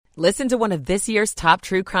Listen to one of this year's top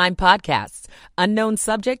true crime podcasts. Unknown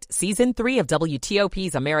Subject, Season 3 of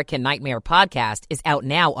WTOP's American Nightmare podcast is out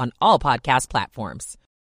now on all podcast platforms.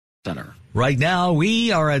 Center. Right now,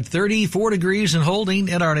 we are at 34 degrees and holding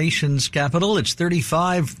in our nation's capital. It's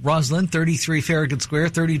 35 Roslyn, 33 Farragut Square,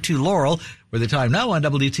 32 Laurel, where the time now on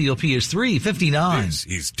WTOP is 3:59. This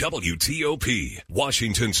is WTOP,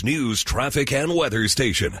 Washington's news, traffic, and weather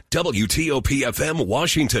station. WTOP-FM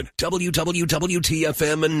Washington,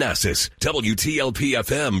 WWWT-FM Manassas,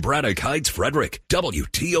 WTLP-FM Braddock Heights, Frederick,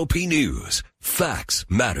 WTOP News. Facts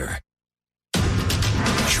matter.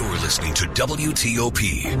 You're listening to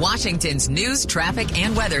WTOP, Washington's news, traffic,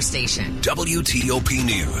 and weather station. WTOP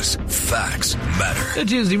News. Facts matter.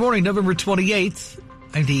 Tuesday morning, November 28th.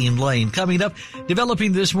 I'm Dean Lane. Coming up,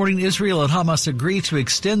 developing this morning, Israel and Hamas agree to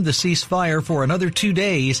extend the ceasefire for another 2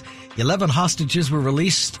 days. 11 hostages were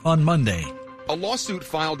released on Monday. A lawsuit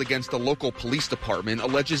filed against a local police department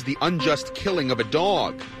alleges the unjust killing of a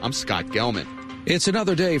dog. I'm Scott Gelman. It's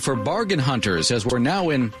another day for bargain hunters as we're now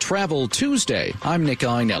in Travel Tuesday. I'm Nick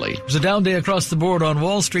Einelli. It was a down day across the board on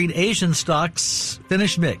Wall Street. Asian stocks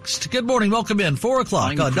finished mixed. Good morning. Welcome in. 4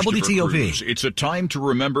 o'clock on WTOP. Cruz. It's a time to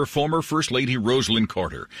remember former First Lady Rosalind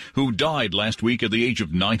Carter, who died last week at the age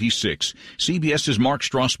of 96. CBS's Mark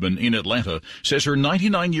Strassman in Atlanta says her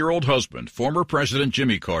 99-year-old husband, former President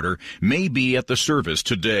Jimmy Carter, may be at the service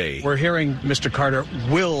today. We're hearing Mr. Carter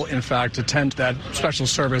will, in fact, attend that special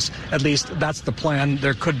service. At least that's the plan.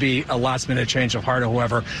 There could be a last-minute change of heart,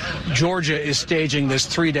 however. Georgia is staging this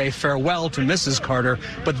 3-day farewell to Mrs. Carter,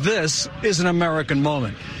 but this is an American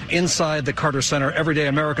moment. Inside the Carter Center, everyday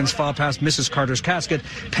Americans file past Mrs. Carter's casket,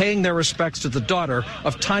 paying their respects to the daughter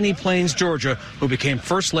of Tiny Plains, Georgia, who became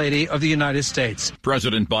First Lady of the United States.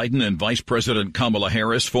 President Biden and Vice President Kamala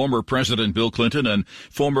Harris, former President Bill Clinton, and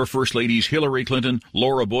former First Ladies Hillary Clinton,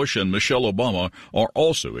 Laura Bush, and Michelle Obama are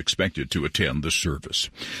also expected to attend the service.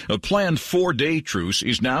 A planned 4-day truce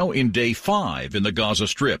is now in day 5 in the Gaza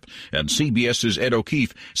Strip, and CBS's Ed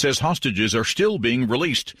O'Keefe says hostages are still being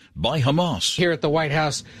released by Hamas. Here at the White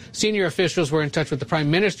House, senior officials were in touch with the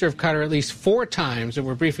Prime Minister of Qatar at least 4 times, and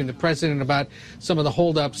were briefing the president about some of the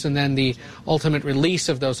holdups and then the ultimate release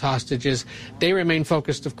of those hostages. They remain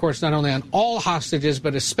focused, of course, not only on all hostages,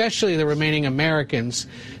 but especially the remaining Americans.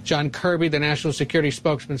 John Kirby, the national security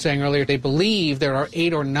spokesman, saying earlier they believe there are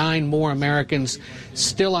 8 or 9 more Americans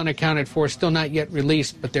still unaccounted for, still not yet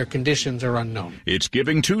released, but their conditions are unknown. It's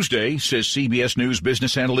Giving Tuesday, says CBS News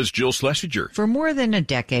business analyst Jill Schlesinger. For more than a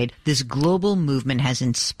decade, this global movement has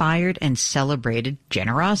inspired and celebrated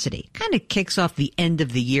generosity. Kind of kicks off the end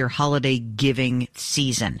of the year holiday giving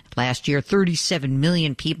season. Last year, 37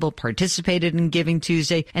 million people participated in Giving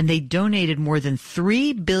Tuesday, and they donated more than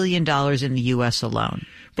 $3 billion in the U.S. alone.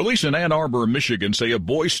 Police in Ann Arbor, Michigan say a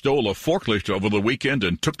boy stole a forklift over the weekend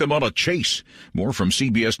and took them on a chase. More from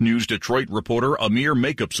CBS News Detroit reporter Amir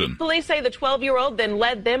Makupson. Police say the 12-year-old then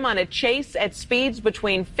led them on a chase at speeds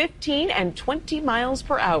between 15 and 20 miles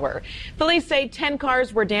per hour. Police say 10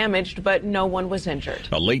 cars were damaged, but no one was injured.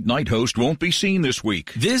 A late-night host won't be seen this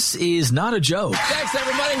week. This is not a joke. Thanks,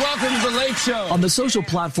 everybody. Welcome to The Late Show. On the social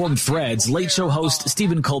platform Threads, Late Show host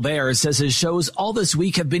Stephen Colbert says his shows all this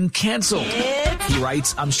week have been canceled. He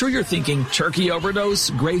writes, I'm sure you're thinking, turkey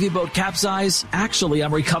overdose, gravy boat capsize. Actually,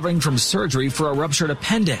 I'm recovering from surgery for a ruptured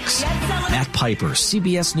appendix. Matt Piper,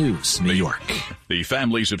 CBS News, New York. The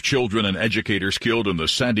families of children and educators killed in the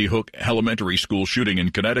Sandy Hook Elementary School shooting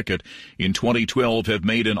in Connecticut in 2012 have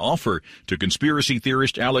made an offer to conspiracy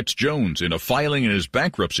theorist Alex Jones in a filing in his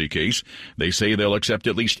bankruptcy case. They say they'll accept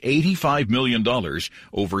at least $85 million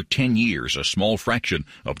over 10 years, a small fraction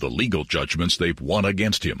of the legal judgments they've won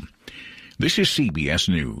against him. This is CBS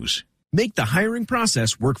News. Make the hiring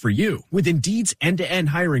process work for you. With Indeed's end-to-end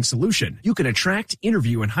hiring solution, you can attract,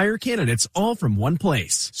 interview, and hire candidates all from one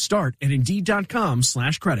place. Start at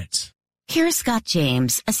Indeed.com/credits. Here's Scott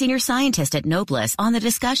James, a senior scientist at Nobliss, on the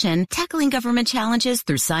discussion Tackling Government Challenges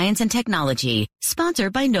Through Science and Technology,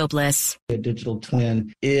 sponsored by Nobliss. A digital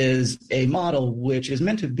twin is a model which is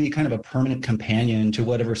meant to be kind of a permanent companion to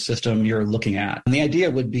whatever system you're looking at. And the idea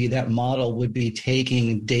would be that model would be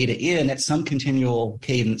taking data in at some continual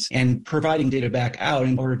cadence and providing data back out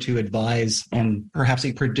in order to advise and perhaps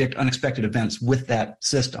predict unexpected events with that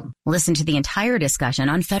system. Listen to the entire discussion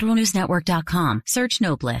on federalnewsnetwork.com. Search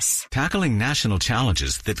Nobliss. Tackling Handling national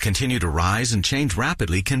challenges that continue to rise and change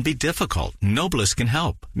rapidly can be difficult. Noblest can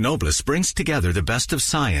help. Noblest brings together the best of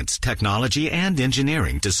science, technology, and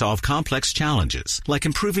engineering to solve complex challenges, like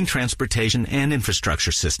improving transportation and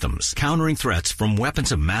infrastructure systems, countering threats from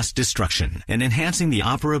weapons of mass destruction, and enhancing the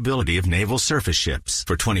operability of naval surface ships.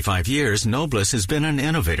 For 25 years, Noblest has been an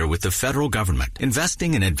innovator with the federal government,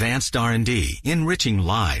 investing in advanced R&D, enriching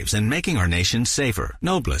lives, and making our nation safer.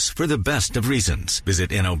 Noblest, for the best of reasons.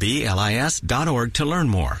 Visit NOBLIS.org to learn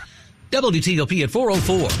more. WTOP at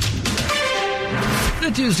 4:04.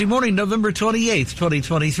 Good Tuesday morning, November 28th,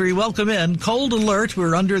 2023. Welcome in. Cold alert.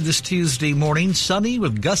 We're under this Tuesday morning. Sunny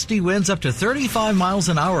with gusty winds up to 35 miles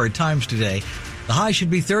an hour at times today. The high should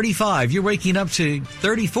be 35. You're waking up to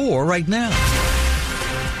 34 right now.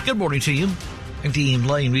 Good morning to you. I'm Dean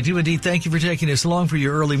Lane. We do indeed thank you for taking us along for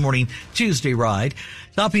your early morning Tuesday ride.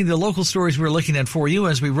 Topping the local stories we're looking at for you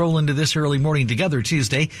as we roll into this early morning together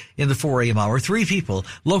Tuesday in the 4 a.m. hour. 3 people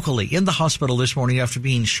locally in the hospital this morning after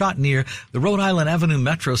being shot near the Rhode Island Avenue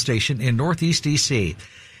Metro Station in Northeast D.C.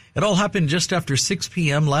 It all happened just after 6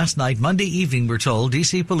 p.m. last night, Monday evening, we're told.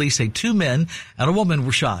 D.C. police say 2 men and a woman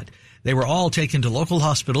were shot. They were all taken to local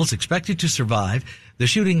hospitals, expected to survive. The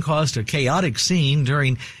shooting caused a chaotic scene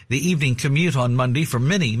during the evening commute on Monday for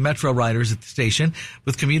many Metro riders at the station,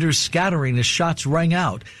 with commuters scattering as shots rang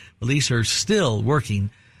out. Police are still working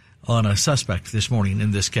on a suspect this morning in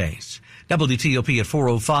this case. WTOP at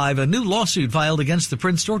 4:05. A new lawsuit filed against the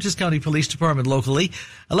Prince George's County Police Department locally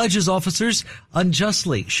alleges officers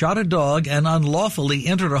unjustly shot a dog and unlawfully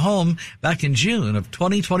entered a home back in June of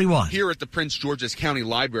 2021. Here at the Prince George's County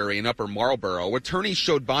Library in Upper Marlboro, attorneys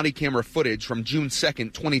showed body camera footage from June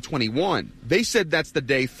 2nd, 2021. They said that's the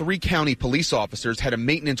day 3 county police officers had a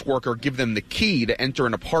maintenance worker give them the key to enter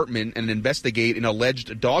an apartment and investigate an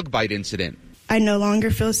alleged dog bite incident. I no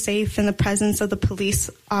longer feel safe in the presence of the police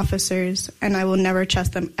officers, and I will never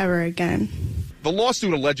trust them ever again. The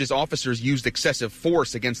lawsuit alleges officers used excessive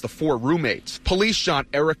force against the 4 roommates. Police shot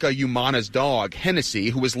Erica Umana's dog,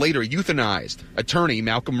 Hennessy, who was later euthanized. Attorney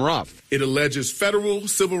Malcolm Ruff. It alleges federal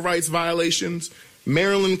civil rights violations,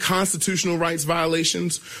 Maryland constitutional rights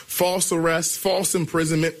violations, false arrest, false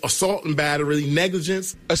imprisonment, assault and battery,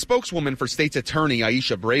 negligence. A spokeswoman for state's attorney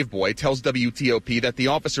Aisha Braveboy tells WTOP that the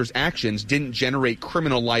officers' actions didn't generate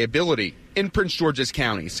criminal liability. In Prince George's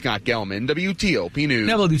County, Scott Gelman, WTOP News.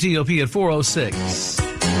 WTOP at 4:06.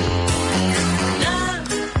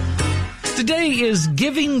 Today is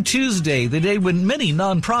Giving Tuesday, the day when many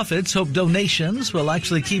nonprofits hope donations will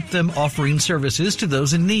actually keep them offering services to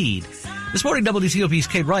those in need. This morning, WTOP's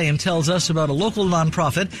Kate Ryan tells us about a local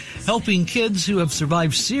nonprofit helping kids who have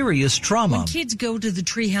survived serious trauma. When kids go to the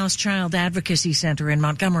Treehouse Child Advocacy Center in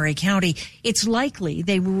Montgomery County, it's likely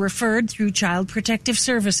they were referred through Child Protective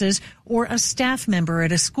Services or a staff member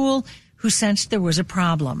at a school who sensed there was a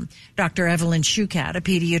problem. Dr. Evelyn Shukat, a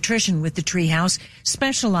pediatrician with the Treehouse,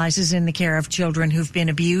 specializes in the care of children who've been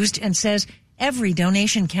abused and says every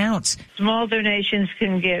donation counts. Small donations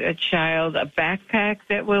can get a child a backpack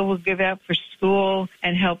that we'll give out for school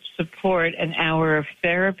and help support an hour of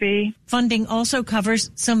therapy. Funding also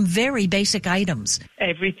covers some very basic items.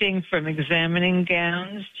 Everything from examining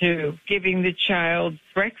gowns to giving the child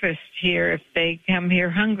breakfast here if they come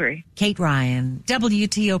here hungry. Kate Ryan,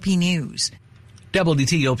 WTOP News.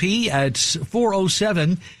 WTOP at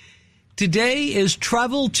 4:07. Today is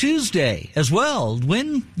Travel Tuesday as well,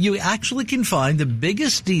 when you actually can find the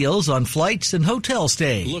biggest deals on flights and hotel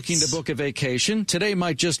stays. Looking to book a vacation? Today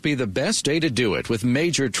might just be the best day to do it, with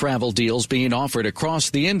major travel deals being offered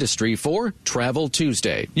across the industry for Travel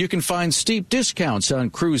Tuesday. You can find steep discounts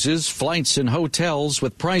on cruises, flights, and hotels,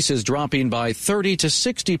 with prices dropping by 30 to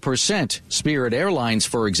 60%. Spirit Airlines,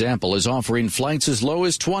 for example, is offering flights as low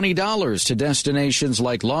as $20 to destinations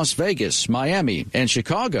like Las Vegas, Miami, and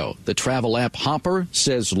Chicago. The travel app Hopper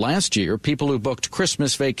says last year, people who booked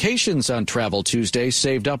Christmas vacations on Travel Tuesday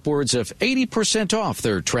saved upwards of 80% off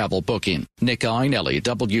their travel booking. Nick Einelli,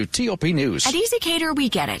 WTOP News. At EasyCater, we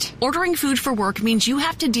get it. Ordering food for work means you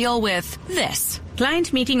have to deal with this.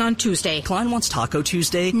 Client meeting on Tuesday. Client wants Taco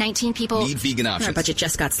Tuesday. 19 people. Need vegan options. Our budget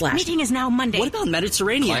just got slashed. Meeting is now Monday. What about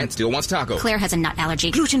Mediterranean? Client still wants taco. Claire has a nut allergy.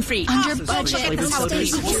 Gluten-free. Under budget.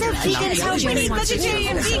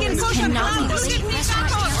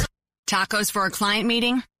 Tacos for a client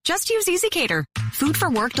meeting? Just use EasyCater. Food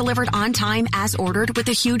for work delivered on time as ordered with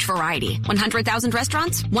a huge variety. 100,000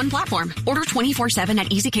 restaurants, one platform. Order 24/7 at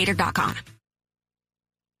EasyCater.com.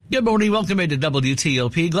 Good morning. Welcome into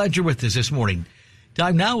WTOP. Glad you're with us this morning.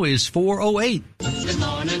 Time now is 4:08. Good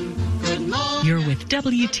morning. Good morning. You're with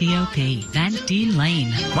WTOP. Van Dean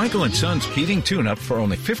Lane. Michael & Son's heating tune-up for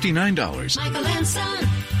only $59. Michael &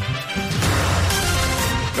 Son.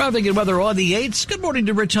 Traffic and weather on the 8s. Good morning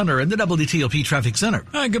to Rich Hunter in the WTOP Traffic Center.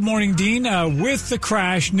 Good morning, Dean. With the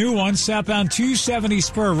crash, new one, southbound 270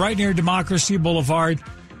 spur right near Democracy Boulevard.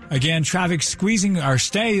 Again, traffic squeezing or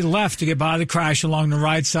stay left to get by the crash along the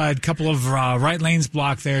right side. Couple of right lanes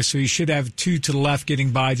blocked there, so you should have two to the left getting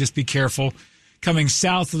by. Just be careful. Coming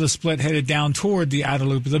south of the split, headed down toward the outer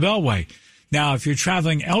loop of the Beltway. Now, if you're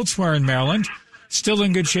traveling elsewhere in Maryland, still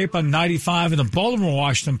in good shape on 95 and the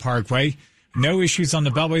Baltimore-Washington Parkway. No issues on the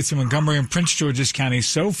Beltway through Montgomery and Prince George's County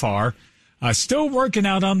so far. Still working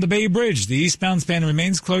out on the Bay Bridge. The eastbound span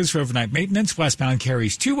remains closed for overnight maintenance. Westbound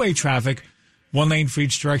carries two-way traffic. One lane for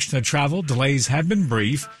each direction of travel. Delays have been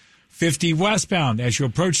brief. 50 westbound as you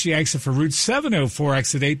approach the exit for Route 704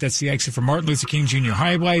 exit 8. That's the exit for Martin Luther King Jr.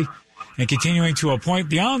 Highway. And continuing to a point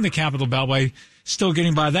beyond the Capitol Beltway. Still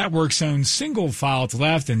getting by that work zone. Single file to the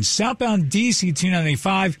left. And southbound DC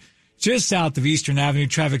 295 just south of Eastern Avenue.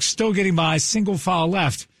 Traffic still getting by single file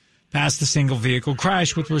left past the single vehicle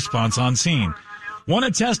crash with response on scene. Want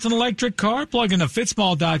to test an electric car? Plug into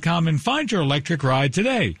fitsmall.com and find your electric ride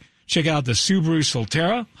today. Check out the Subaru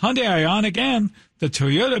Solterra, Hyundai Ioniq, and the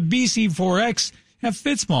Toyota BC4X at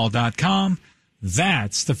fitsmall.com.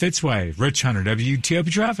 That's the Fitzway. Rich Hunter, WTOP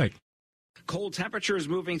Traffic. Cold temperatures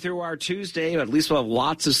moving through our Tuesday. At least we'll have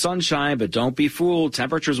lots of sunshine, but don't be fooled.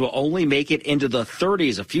 Temperatures will only make it into the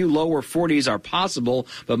 30s. A few lower 40s are possible,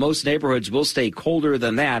 but most neighborhoods will stay colder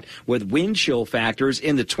than that with wind chill factors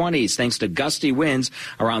in the 20s thanks to gusty winds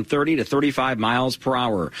around 30 to 35 miles per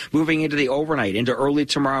hour. Moving into the overnight, into early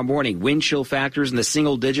tomorrow morning, wind chill factors in the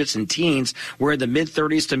single digits and teens. We're in the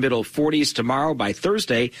mid-30s to middle 40s tomorrow. By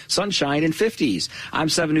Thursday, sunshine in 50s. I'm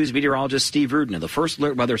 7 News meteorologist Steve Rudin of the First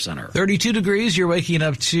Alert Weather Center. 32 degrees you're waking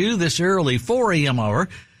up to this early 4 a.m. hour.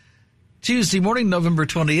 Tuesday morning, November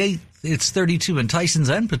 28th, it's 32 in Tysons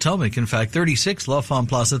and Potomac. In fact, 36 L'Enfant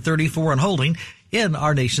Plaza, 34 and holding in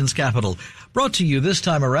our nation's capital. Brought to you this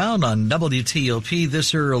time around on WTOP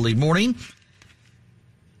this early morning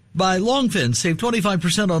by Long Fence. Save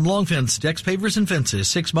 25% on Long Fence decks, pavers, and fences.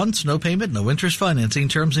 6 months, no payment, no interest financing.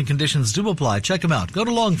 Terms and conditions do apply. Check them out. Go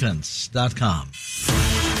to longfence.com.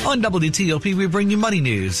 On WTOP, we bring you money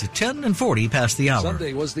news at 10 and 40 past the hour.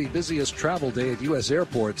 Sunday was the busiest travel day at U.S.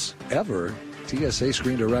 airports ever. TSA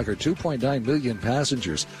screened a record 2.9 million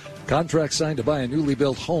passengers. Contracts signed to buy a newly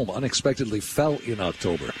built home unexpectedly fell in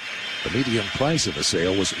October. The median price of a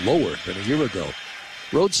sale was lower than a year ago.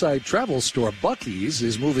 Roadside travel store Buc-ee's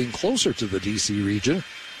is moving closer to the D.C. region,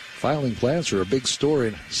 filing plans for a big store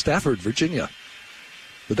in Stafford, Virginia.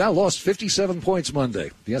 The Dow lost 57 points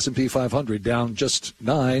Monday. The S&P 500 down just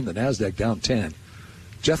 9. The Nasdaq down 10.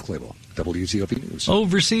 Jeff Clavel, WTOP News.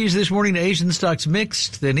 Overseas this morning, Asian stocks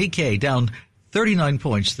mixed. The Nikkei down 39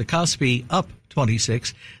 points. The Kospi up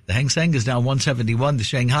 26. The Hang Seng is down 171. The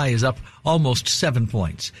Shanghai is up almost 7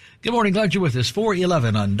 points. Good morning. Glad you're with us.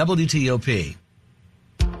 4:11 on WTOP.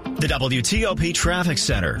 The WTOP Traffic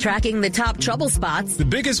Center. Tracking the top trouble spots. The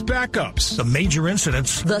biggest backups. The major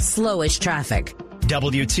incidents. The slowest traffic.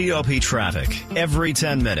 WTOP traffic every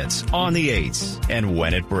 10 minutes on the 8s and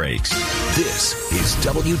when it breaks. This is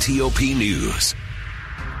WTOP News.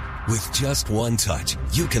 With just one touch,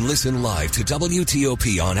 you can listen live to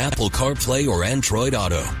WTOP on Apple CarPlay or Android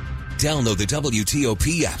Auto. Download the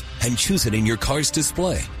WTOP app and choose it in your car's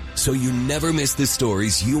display so you never miss the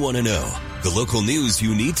stories you want to know, the local news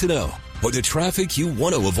you need to know, or the traffic you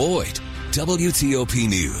want to avoid. WTOP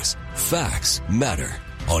News. Facts matter.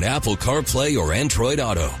 On Apple CarPlay or Android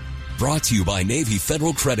Auto. Brought to you by Navy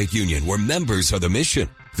Federal Credit Union, where members are the mission.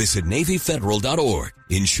 Visit NavyFederal.org.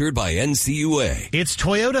 Insured by NCUA. It's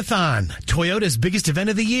Toyotathon, Toyota's biggest event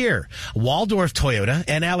of the year. Waldorf Toyota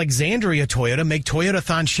and Alexandria Toyota make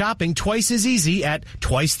Toyotathon shopping twice as easy at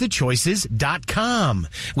twicethechoices.com.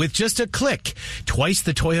 With just a click, twice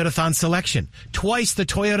the Toyotathon selection, twice the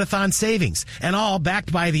Toyotathon savings, and all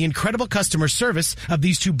backed by the incredible customer service of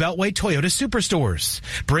these two Beltway Toyota superstores.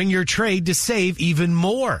 Bring your trade to save even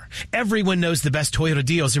more. Everyone knows the best Toyota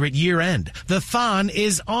deals are at year end. The Thon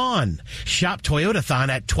is on. Shop Toyotathon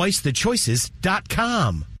at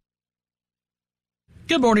twicethechoices.com.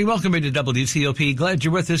 Good morning. Welcome into WTOP. Glad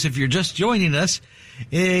you're with us. If you're just joining us,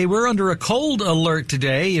 we're under a cold alert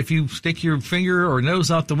today. If you stick your finger or nose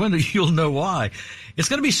out the window, you'll know why. It's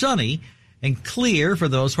going to be sunny and clear for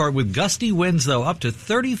the most part with gusty winds, though, up to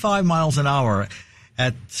 35 miles an hour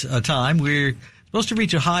at a time. We're supposed to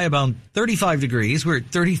reach a high about 35 degrees. We're at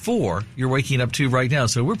 34 you're waking up to right now,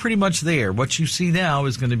 so we're pretty much there. What you see now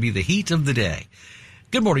is going to be the heat of the day.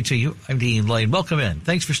 Good morning to you. I'm Dean Lane. Welcome in.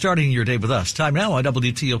 Thanks for starting your day with us. Time now on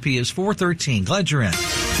WTOP is 4:13. Glad you're in.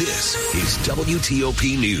 This is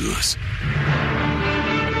WTOP News.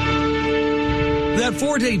 That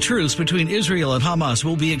 4-day truce between Israel and Hamas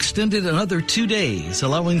will be extended another 2 days,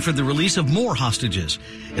 allowing for the release of more hostages.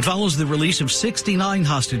 It follows the release of 69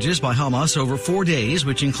 hostages by Hamas over 4 days,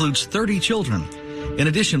 which includes 30 children. In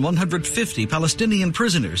addition, 150 Palestinian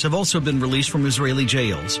prisoners have also been released from Israeli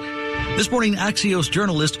jails. This morning, Axios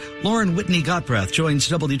journalist Lauren Whitney Gottbrath joins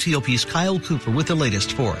WTOP's Kyle Cooper with the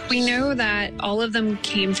latest for us. We know that all of them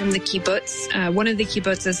came from the kibbutz. One of the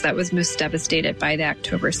kibbutzes that was most devastated by the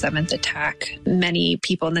October 7th attack. Many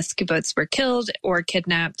people in this kibbutz were killed or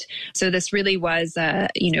kidnapped. So this really was, a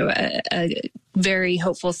very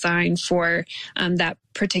hopeful sign for that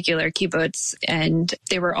particular kibbutz. And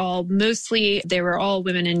they were all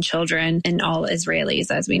women and children and all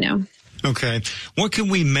Israelis, as we know. Okay. What can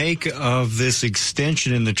we make of this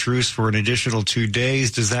extension in the truce for an additional 2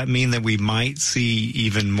 days? Does that mean that we might see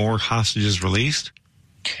even more hostages released?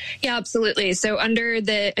 Yeah, absolutely. So under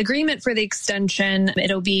the agreement for the extension,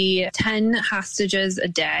 it'll be 10 hostages a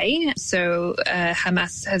day. So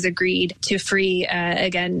Hamas has agreed to free,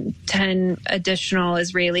 10 additional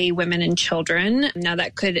Israeli women and children. Now,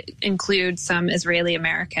 that could include some Israeli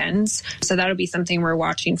Americans. So that'll be something we're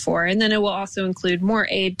watching for. And then it will also include more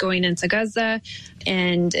aid going into Gaza.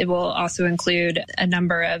 And it will also include a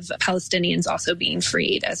number of Palestinians also being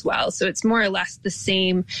freed as well. So it's more or less the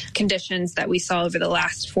same conditions that we saw over the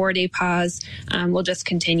last 4-day pause will just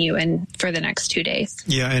continue for the next 2 days.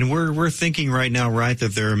 Yeah, and we're thinking right now, right,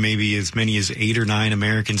 that there are maybe as many as 8 or 9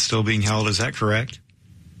 Americans still being held. Is that correct?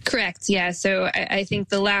 Correct. Yeah. So I think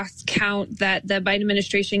the last count that the Biden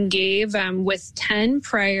administration gave was 10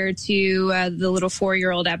 prior to the little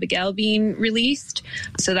 4-year-old Abigail being released.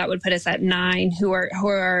 So that would put us at 9 who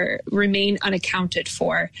remain unaccounted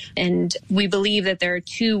for. And we believe that there are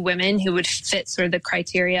 2 women who would fit sort of the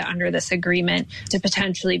criteria under this agreement to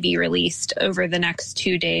potentially be released over the next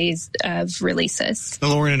 2 days of releases. Well,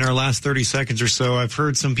 Lauren, in our last 30 seconds or so, I've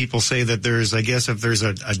heard some people say that if there's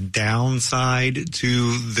a downside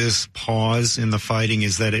to this pause in the fighting,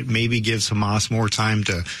 is that it maybe gives Hamas more time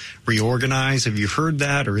to reorganize. Have you heard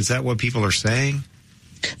that, or is that what people are saying?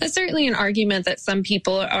 That's certainly an argument that some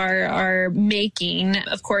people are making.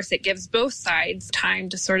 Of course, it gives both sides time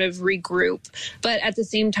to sort of regroup. But at the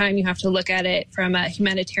same time, you have to look at it from a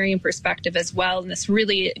humanitarian perspective as well. And this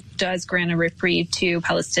really does grant a reprieve to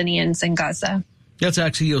Palestinians in Gaza. That's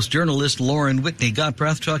Axios journalist Lauren Whitney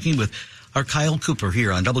Gottbrath talking with our Kyle Cooper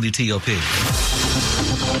here on WTOP.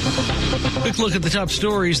 Quick look at the top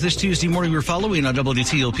stories this Tuesday morning we're following on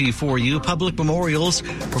WTOP for you. Public memorials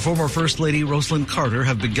for former First Lady Rosalynn Carter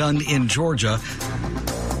have begun in Georgia.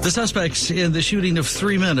 The suspects in the shooting of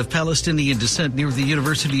 3 men of Palestinian descent near the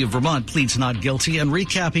University of Vermont pleads not guilty. And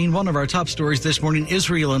recapping one of our top stories this morning,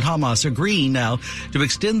 Israel and Hamas agreeing now to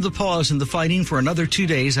extend the pause in the fighting for another 2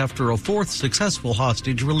 days after a 4th successful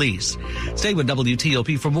hostage release. Stay with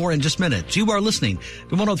WTOP for more in just minutes. You are listening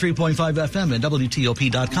to 103.5 FM and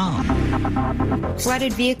WTOP.com.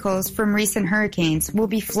 Flooded vehicles from recent hurricanes will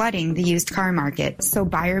be flooding the used car market, so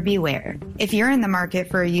buyer beware. If you're in the market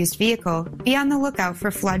for a used vehicle, be on the lookout for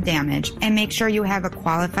flood damage and make sure you have a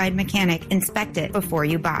qualified mechanic inspect it before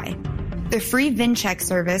you buy. The free VIN check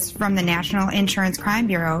service from the National Insurance Crime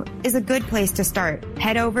Bureau is a good place to start.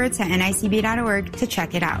 Head over to NICB.org to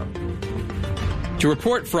check it out. To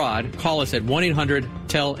report fraud, call us at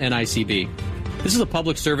 1-800-TEL-NICB. This is a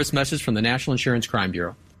public service message from the National Insurance Crime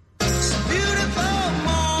Bureau. You're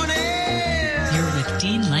with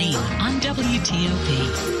Dean Lane on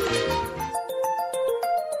WTOP.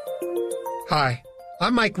 Hi,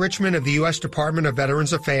 I'm Mike Richmond of the U.S. Department of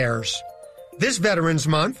Veterans Affairs. This Veterans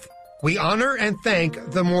Month, we honor and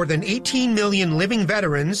thank the more than 18 million living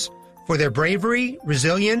veterans for their bravery,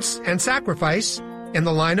 resilience, and sacrifice in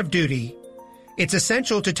the line of duty. It's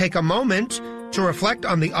essential to take a moment to reflect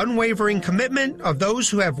on the unwavering commitment of those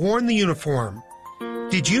who have worn the uniform.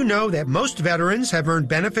 Did you know that most veterans have earned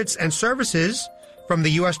benefits and services from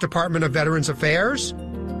the U.S. Department of Veterans Affairs?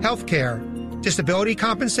 Healthcare, disability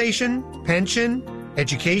compensation, pension,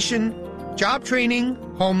 education, job training,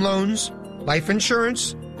 home loans, life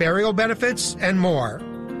insurance, burial benefits, and more.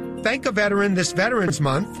 Thank a veteran this Veterans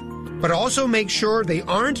Month, but also make sure they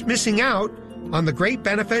aren't missing out on the great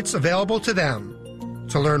benefits available to them.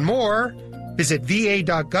 To learn more, visit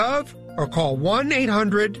va.gov or call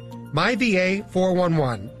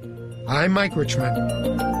 1-800-MyVA411. I'm Mike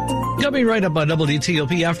Richmond. Coming right up on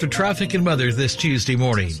WTOP after traffic and weather this Tuesday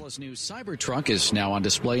morning. Tesla's new Cybertruck is now on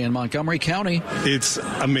display in Montgomery County. It's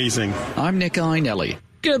amazing. I'm Nick Einelli.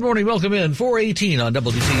 Good morning. Welcome in. 418 on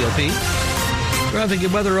WTOP. Traffic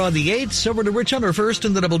and weather on the 8th. Over to Rich Hunter first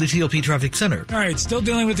in the WTOP Traffic Center. All right, still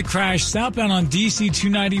dealing with the crash southbound on DC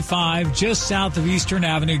 295, just south of Eastern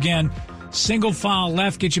Avenue. Again, Single file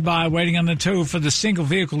left, get you by, waiting on the tow for the single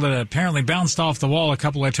vehicle that apparently bounced off the wall a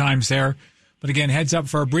couple of times there. But again, heads up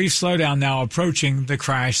for a brief slowdown now approaching the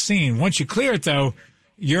crash scene. Once you clear it, though,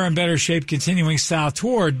 you're in better shape continuing south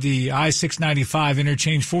toward the I-695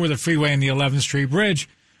 interchange for the freeway and the 11th Street Bridge.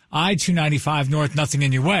 I-295 north, nothing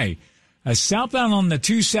in your way. Southbound on the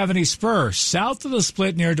 270 spur, south of the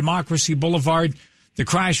split near Democracy Boulevard. The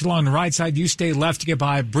crash along the right side, you stay left to get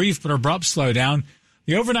by a brief but abrupt slowdown.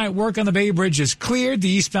 The overnight work on the Bay Bridge is cleared. The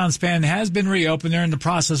eastbound span has been reopened. They're in the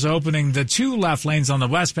process of opening the 2 left lanes on the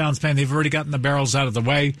westbound span. They've already gotten the barrels out of the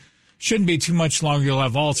way. Shouldn't be too much longer. You'll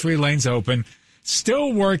have all 3 lanes open.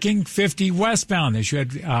 Still working 50 westbound as you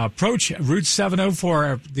approach Route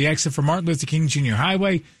 704, the exit for Martin Luther King Jr.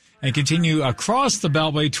 Highway, and continue across the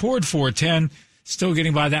Beltway toward 410. Still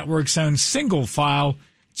getting by that work zone, single file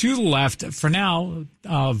to the left. For now,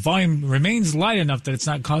 volume remains light enough that it's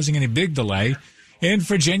not causing any big delay. In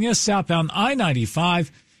Virginia, southbound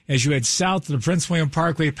I-95, as you head south to the Prince William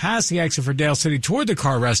Parkway, past the exit for Dale City toward the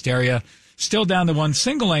car rest area, still down to 1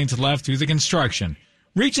 single lane to the left through the construction.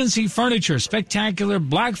 Regency Furniture spectacular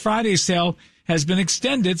Black Friday sale has been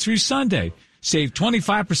extended through Sunday. Save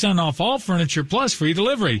 25% off all furniture plus free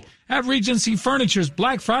delivery at Regency Furniture's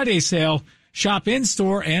Black Friday sale. Shop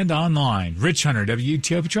in-store and online. Rich Hunter,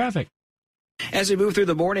 WTOP Traffic. As we move through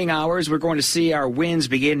the morning hours, we're going to see our winds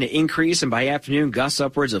begin to increase, and by afternoon, gusts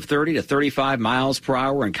upwards of 30 to 35 miles per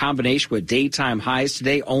hour in combination with daytime highs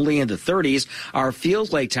today only in the 30s. Our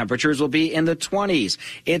feels like temperatures will be in the 20s.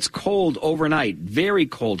 It's cold overnight, very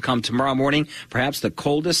cold come tomorrow morning, perhaps the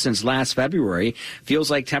coldest since last February.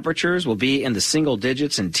 Feels like temperatures will be in the single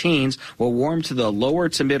digits and teens, will warm to the lower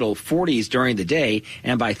to middle 40s during the day,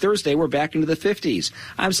 and by Thursday, we're back into the 50s.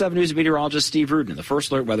 I'm 7 News meteorologist Steve Rudin, the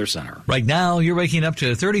First Alert Weather Center. Right now, you're waking up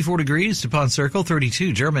to 34 degrees, DuPont Circle,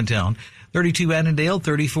 32 Germantown, 32 Annandale,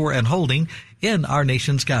 34 and holding in our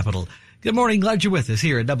nation's capital. Good morning. Glad you're with us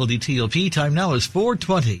here at WTOP. Time now is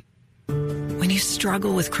 4:20. When you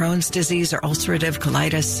struggle with Crohn's disease or ulcerative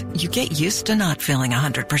colitis, you get used to not feeling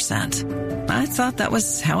 100%. I thought that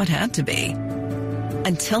was how it had to be.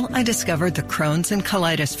 Until I discovered the Crohn's and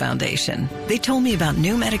Colitis Foundation. They told me about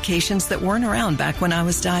new medications that weren't around back when I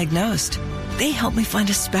was diagnosed. They helped me find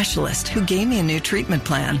a specialist who gave me a new treatment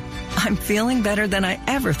plan. I'm feeling better than I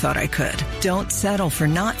ever thought I could. Don't settle for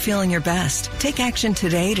not feeling your best. Take action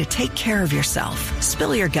today to take care of yourself.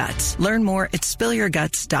 Spill your guts. Learn more at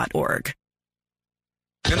spillyourguts.org.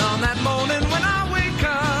 And on that morning when I wake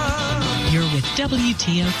up, you're with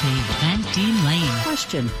WTOP and Dean Lane.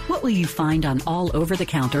 Question: what will you find on all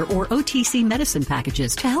over-the-counter or OTC medicine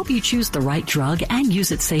packages to help you choose the right drug and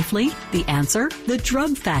use it safely? The answer: the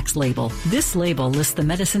Drug Facts label. This label lists the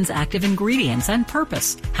medicine's active ingredients and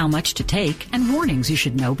purpose, how much to take, and warnings you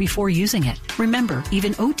should know before using it. Remember,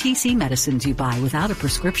 even OTC medicines you buy without a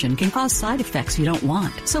prescription can cause side effects you don't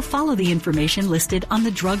want. So follow the information listed on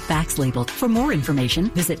the Drug Facts label. For more information,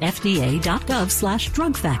 visit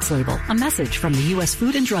fda.gov/Drug Facts label. A message from the U.S.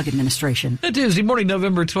 Food and Drug Administration. Tuesday morning,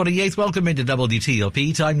 November 28th. Welcome into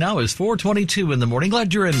WTOP. Time now is 4:22 in the morning.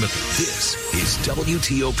 Glad you're in with us. This is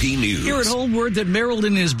WTOP News. Here at home, word that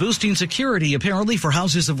Maryland is boosting security, apparently, for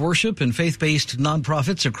houses of worship and faith-based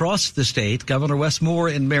nonprofits across the state. Governor Wes Moore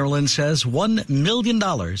in Maryland says $1 million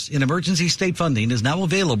in emergency state funding is now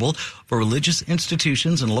available for religious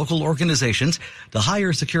institutions and local organizations to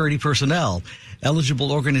hire security personnel.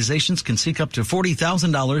 Eligible organizations can seek up to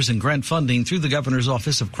 $40,000 in grant funding through the Governor's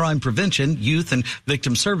Office of Crime Prevention, Youth and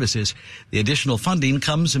Victim Services. The additional funding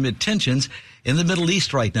comes amid tensions in the Middle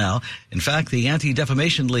East right now. In fact, the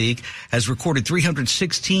Anti-Defamation League has recorded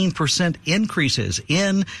 316% increases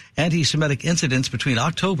in anti-Semitic incidents between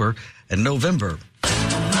October and November.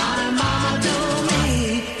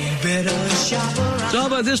 So how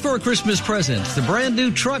about this for a Christmas present? The brand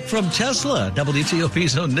new truck from Tesla.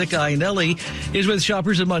 WTOP's own Nick Iannelli is with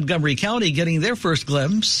shoppers in Montgomery County getting their first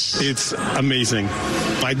glimpse. It's amazing.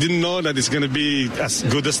 I didn't know that it's going to be as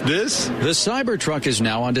good as this. The Cybertruck is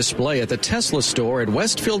now on display at the Tesla store at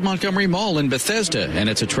Westfield Montgomery Mall in Bethesda, and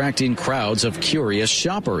it's attracting crowds of curious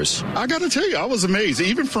shoppers. I got to tell you, I was amazed.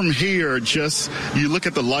 Even from here, just you look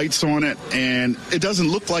at the lights on it, and it doesn't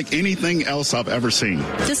look like anything else I've ever seen.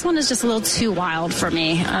 This one is just a little too wild for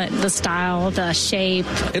me. The style, the shape.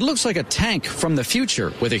 It looks like a tank from the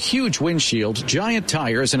future with a huge windshield, giant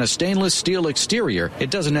tires, and a stainless steel exterior.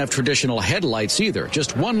 It doesn't have traditional headlights either,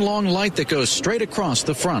 just one long light that goes straight across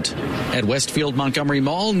the front. At Westfield Montgomery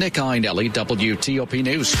Mall, Nick Iannelli, WTOP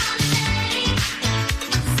News.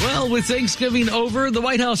 Well, with Thanksgiving over, the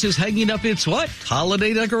White House is hanging up its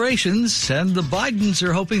holiday decorations. And the Bidens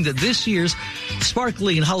are hoping that this year's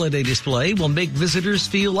sparkling holiday display will make visitors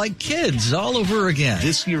feel like kids all over again.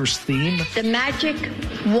 This year's theme? The magic,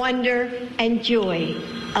 wonder, and joy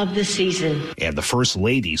of the season. And the First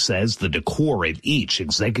Lady says the decor in each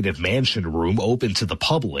executive mansion room open to the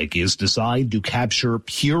public is designed to capture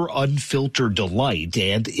pure, unfiltered delight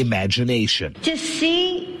and imagination. To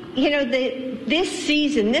see, this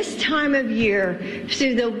season, this time of year,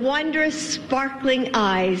 through the wondrous, sparkling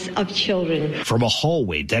eyes of children. From a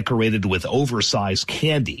hallway decorated with oversized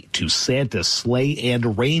candy to Santa's sleigh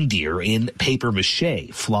and reindeer in paper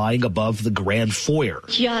mache flying above the grand foyer.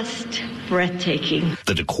 Just breathtaking.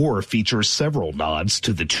 The decor features several nods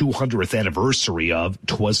to the 200th anniversary of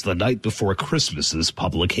 'Twas the Night Before Christmas's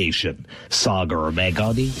publication. Sagar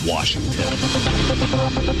Magani, Washington.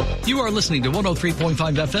 You are listening to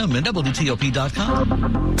 103.5 FM and WTOP.com.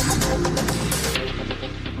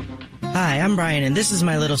 Hi, I'm Brian, and this is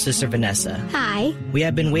my little sister, Vanessa. Hi. We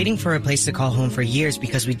have been waiting for a place to call home for years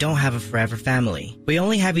because we don't have a forever family. We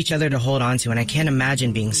only have each other to hold on to, and I can't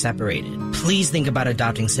imagine being separated. Please think about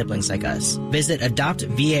adopting siblings like us. Visit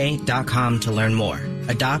adoptva.com to learn more.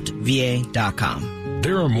 adoptva.com.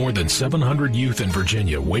 There are more than 700 youth in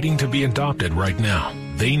Virginia waiting to be adopted right now.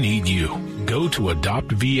 They need you. Go to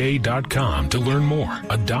adoptva.com to learn more.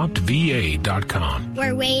 adoptva.com.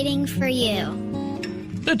 We're waiting for you.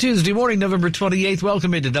 The Tuesday morning, November 28th.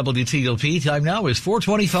 Welcome into WTOP. Time now is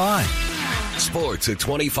 4:25. Sports at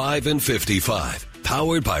 25 and 55.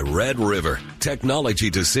 Powered by Red River. Technology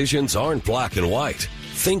decisions aren't black and white.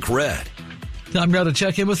 Think red. Time now to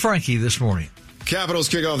check in with Frankie this morning. Capitals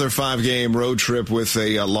kick off their 5-game road trip with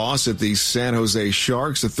a loss at the San Jose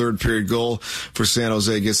Sharks. The third-period goal for San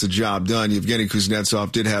Jose gets the job done. Yevgeny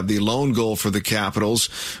Kuznetsov did have the lone goal for the Capitals,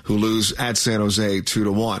 who lose at San Jose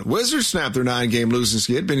 2-1. Wizards snapped their 9-game losing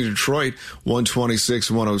skid, beating Detroit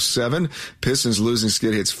 126-107. Pistons losing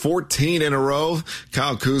skid hits 14 in a row.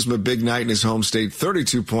 Kyle Kuzma, big night in his home state,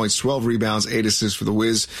 32 points, 12 rebounds, 8 assists for the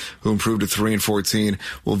Wiz, who improved to 3-14.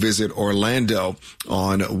 Will visit Orlando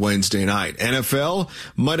on Wednesday night. NFL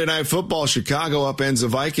Monday Night Football, Chicago upends the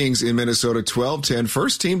Vikings in Minnesota 12-10.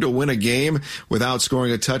 First team to win a game without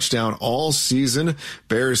scoring a touchdown all season.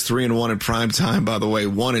 Bears 3-1 in prime time, by the way,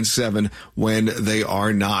 1-7 when they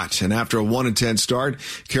are not. And after a 1-10 start,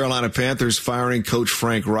 Carolina Panthers firing coach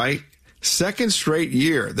Frank Reich. Second straight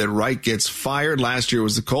year that Reich gets fired. Last year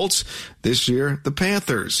was the Colts. This year, the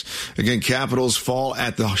Panthers. Again, Capitals fall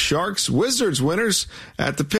at the Sharks. Wizards winners at the